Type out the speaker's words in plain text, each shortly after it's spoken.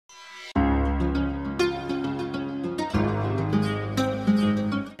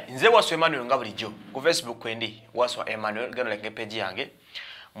nze waswa Emmanuel nga bulijjo ku Facebook kwendi waswa Emmanuel gano like page yange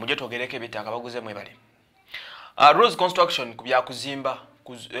mujye twogereko ebitaka baguze mwebale. Rose Construction ku bya kuzimba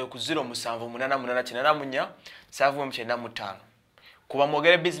ku 07888975 kuba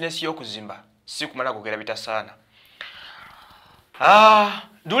mwogere business yo kuzimba si kumala kugera bitasaana.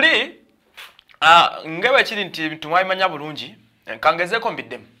 Duli ngewe kiri nti tumwamanya bulungi kangezeko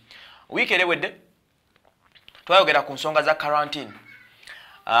mbiddemu week erewedde twayogera ku nsonga za kalantine.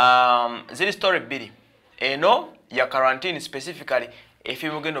 Ziri story bbiri eno ya kalantine specifically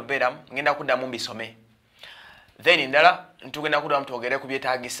efimugendo beram ngenda kuddamu mbisome then ndala ntugenda kuddamu twogere ku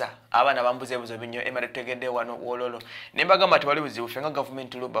byetaagisa abaana bambuze ebuzo binyo emale tegedde wano wololo nembagamba ati wali buzibu fenga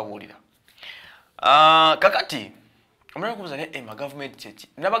government lobabulira. Kakati omwana kubuza ne ema government chechi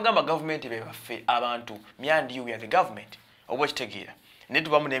nabagamba government bebaffe abantu myandi you we are the government obwo kitegeera ne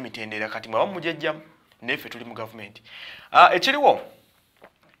tubamu n'emitendera kati mwabamu mujejjamu nefe tuli mu government. Ekiriwo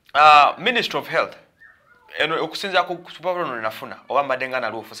Ministry of Health eno okusinza ku supapula no nafuna oba mbadde nga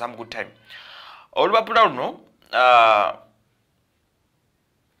nalwo for some good time olupapula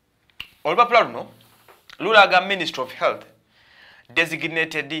luno lulaga Ministry of Health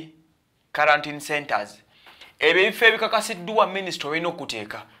designated quarantine centers ebyo ebifo ebikakasiddwa Ministry olina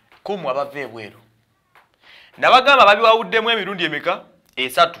okuteeka kumu abava ebweru nabagamba babiwawuddemu emirundi emeka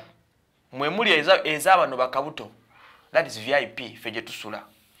esatu mwemuli ez'abano bakabuto that is VIP fe gye tusula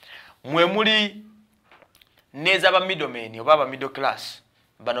mwemuli neza ba middlemen oba ba middle class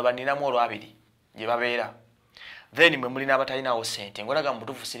bano baninamu olwabiri gye babeera then mwemuli n'abatalinawo sente ngolaga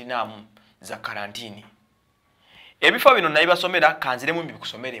mutuufu sirinaamu za kalantini. Ebifo bino nabibasomera kanziremu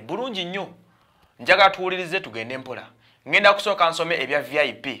mbikusomere bulungi nnyo njagala tuwulirize tugende mpola ngenda kusooka nsome ebya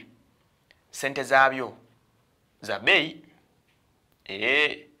VIP sente zaabyo za bei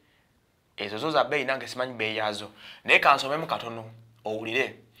ezo zo za bei nange simanyi bei yazo naye kansomemu katono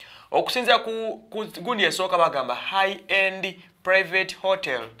owulire okusinza ku gundi esooka bagamba high end private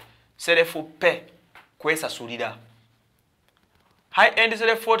hotel self pay kwesasulira. High end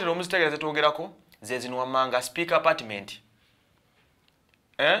self hotel omuzitegereza twogerako zezinwa manga speaker apartment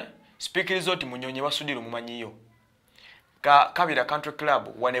speaker resort munyonyi wasudiro mumanyiyo kabira country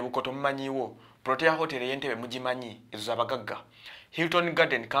club wane bukoto mumanyiwo Protea hotel yentebe mugimanyi ezo zabagagga Hilton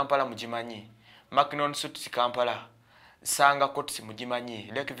Garden Kampala mugimanyi Macnon Suites Kampala Sanga Courts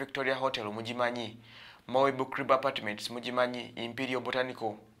mugimanyi Lake Victoria Hotel mugimanyi Moebu Crib Apartments mugimanyi Imperial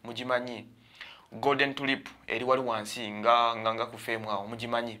Botanical mugimanyi Golden Tulip eri wali wansi nga kufemu awo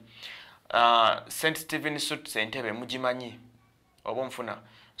mugimanyi St Stephen Suites entebe mugimanyi obo mfuna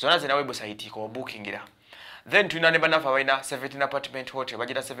zona zina website ko bookingira. Then tulina ne banafa baina 17 apartment hotel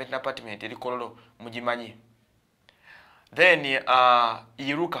bajita 17 apartment eri kololo mugimanyi. Then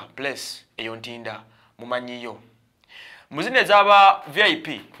Iruka place eyo ntinda mumanyiyo. Muzine zaba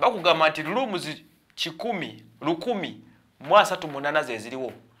VIP bakugamba nti rooms 1,000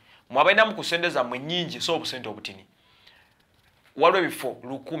 zeziriwo mwabaina mu kusendeza mwe nyingi so obusente obutini walwe bifo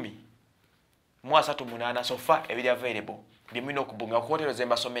 1,038 so far ebiri available bimino okubunga ku hotel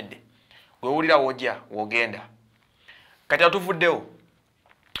zemba somedde gwewulira wojja wogenda kati atuvuddewo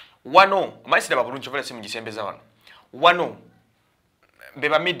wano maisira babulungi vele simu gisembeza wano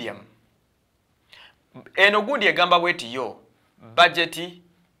beba medium eno gundi egamba bweti yo budget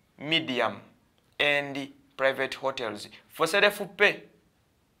medium and private hotels for self pay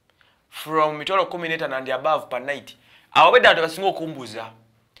from mitolo 18 and above per night awabeda atasinga okumbuza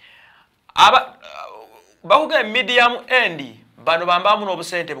aba bakuga medium end bano bambamu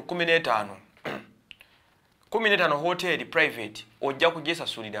n'obusente bu 15 hotel private ojja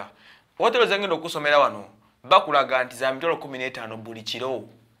kujesasulira hotel zangendo okusomera wano bakulaga nti za mitolo 15 buli kiro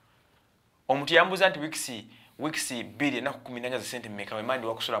omuntu yambuza nti weeks 2 na 18 za sente mmeka wemandi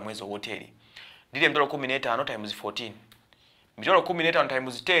wakusula mwezi hotel ndile mitolo 15 times 14 mitolo 15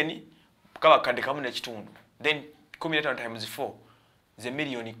 times 10 kaba kande kamu n'ekitundu then 15 times 4 ze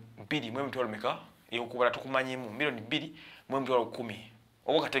milioni 2 mwe mitolo meka yokubala tukumanyimu milioni 2 mwe mitolo 10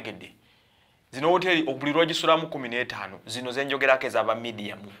 obo kategedde zino hotel obulirwa gisulamu 15 zino zenjogerake zaba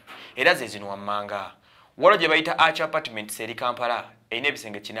medium era ze zino wamanga walo je bayita Arch Apartments eri Kampala ine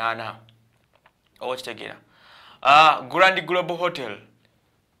ebisenge 8 obo kitegera Grand Global Hotel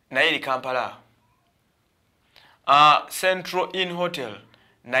na eri Kampala Central Inn Hotel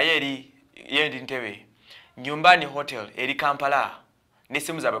na eri yendi Ntebe Nyumbani Hotel eri Kampala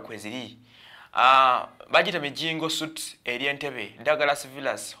nesimu zabe kweziri Bajita Mijingo Suites eri Ntebe Douglas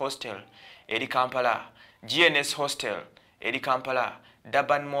Villas Hostel eri Kampala GNS Hostel eri Kampala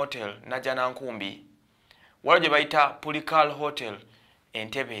Durban Motel na Jana Nkumbi walo je bayita Pulical Hotel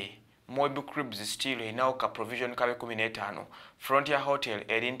Entebe Moebu Cribs still erinawo ka provision kabe 15, Frontier Hotel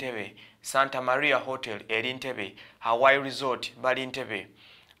eri Ntebe, Santa Maria Hotel eri Ntebe, Hawaii Resort bali Ntebe,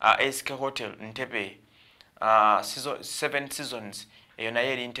 SK Hotel Ntebe, Seven Seasons eyo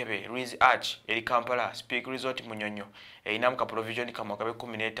naye eri Ntebe, Riz Arch eri Kampala, Speak Resort Munyonyo erinamu ka provision kamwe kabe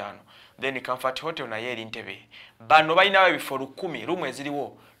 15, then Comfort Hotel naye eri Ntebe. Bano balinawo ebifo 1000 rumu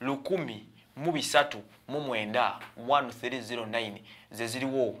eziriwo 1,309 ze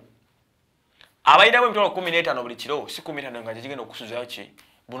ziriwo. Abayinawo emitwalo 15 buli kiro si 15 nga gigenda okusuzayo ki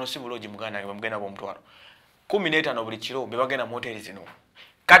buno si buloji muganda nga mugenda bomutwalo 15 buli kiro bebagenda mu hoteli zino.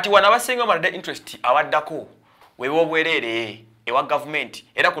 Kati wana basenga malade interest awaddako wewe obwerere ewa government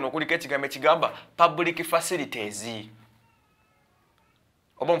era kuno kuliko ekigambo ekigamba public facilities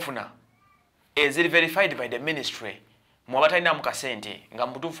obomfuna eziri verified by the ministry mwabatalina mu kasente nga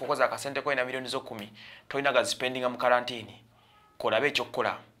mutuufu okoza akasente ko ina milioni zo 10 toyina ga spending mu kalantine kola be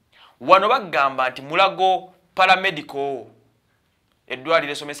kyokkola. Wano bagamba nti Mulago paramedical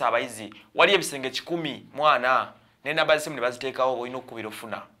eddwaliro esomesa abayizi wali ebisenge 100 mwana nenda simu ne baziteekawo olina okubira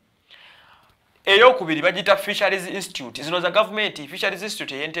ofuna. Eyokubiri bagita Fisheries Institute zino za government. Fisheries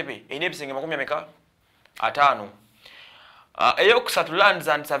Institute ey'Entebe eyina ebisenge 5. Eyokusatu Lands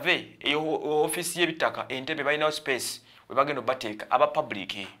and Survey eyo office y'ebitaka Entebe balina space we bagenda bateeka aba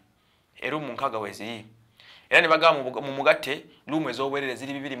public erumu 6 wezi. Era ne bagamba mu mugatte lumu ez'obwerere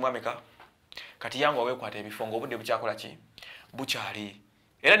ziri 2 kati yangu awekwata ebifongo obudde bukyakola ki bukyali.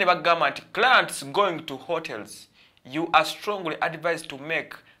 Era ne bagamba nti clients going to hotels you are strongly advised to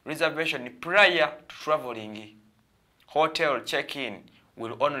make reservation prior to traveling. Hotel check-in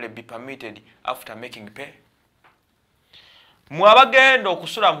will only be permitted after making pay. Mwabagenda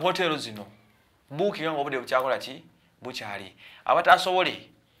okusula mu hotel zino booking nga obudde bukyakola ki bukyali. Abatasobole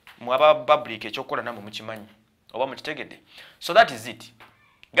mwaba public ekyokola namwe mukimanyi oba mukitegedde. So that is it.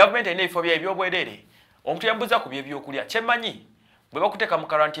 Government ene ifo bya ebyobwerere omuntu yambuza ku byebyokulya kyemanyi bwe bakuteeka mu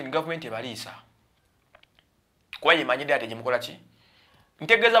quarantine government ebaliisa kuba yemanyidde ate gyemukola ki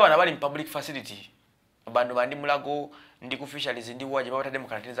ntegeeza bana bali mu public facility bandu bandi Mulago ndi ku Fisheries ndi waje babatadde mu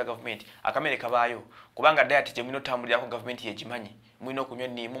quarantine za government akamere kabaayo kubanga diet gye mulina otambulirako government yegimanyi mulina okunywa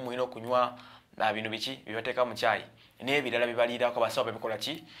nnimu mulina okunywa bino biki bibateeka mu chai n'ebirala bibalirako abasawo babikola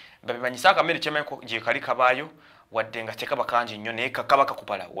ki babimanyisa akamere kyemanyi gye kali kabaayo wadde nga tekaba kanji nnyo naye kakaba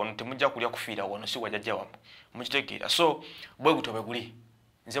kakupala wano temujja kulya kufiira wano si wajajja wamwe mukitegeera. So bwe gutobe guli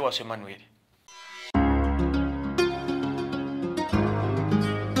nze waswe Emmanuel.